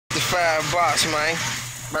$355, man.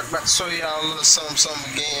 About to show y'all a little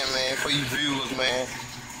something again, man, for you viewers, man.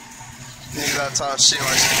 Niggas out talking shit like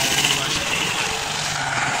that.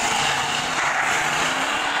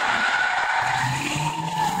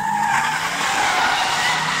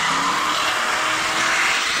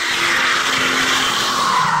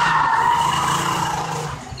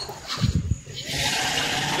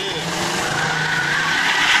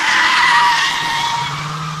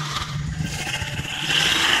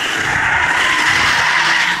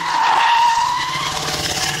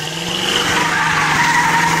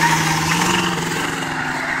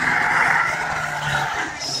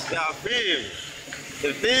 Y'all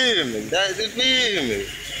feel me? That's the feel me.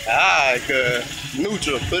 Alright, cuz.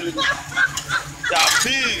 Neutral, put it. Y'all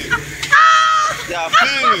feel me? Y'all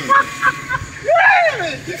feel me?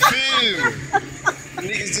 You feel me?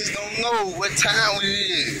 Niggas just don't know what time it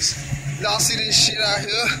is. Y'all see this shit out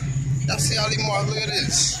here? Y'all see all these marks? Look at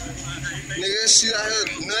this. Nigga, this shit out here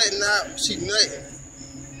nutting out. She nutting.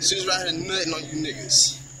 She's right here nutting on you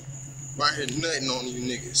niggas. Right here nutting on you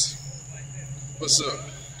niggas. What's up?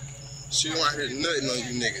 She right here nutting on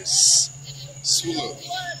you niggas. Swoop up.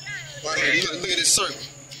 Right here, look at this circle.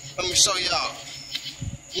 Let me show y'all.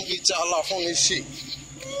 Let me get y'all off on this shit.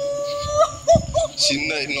 She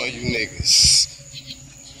nutting on you niggas.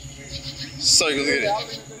 Circle, look at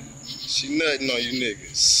that. She nutting on you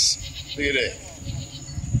niggas. Look at that.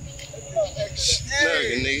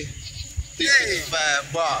 Nugget, nigga.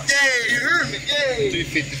 $355. Yeah, you heard me. Yeah.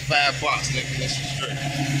 $355, nigga. She's straight.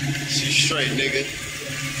 She's straight, nigga.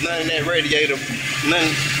 None of that radiator, none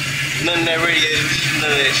of that radiator, none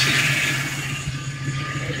of that shit.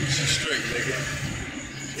 She's straight, nigga.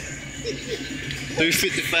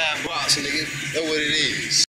 $355, nigga. That's what it is.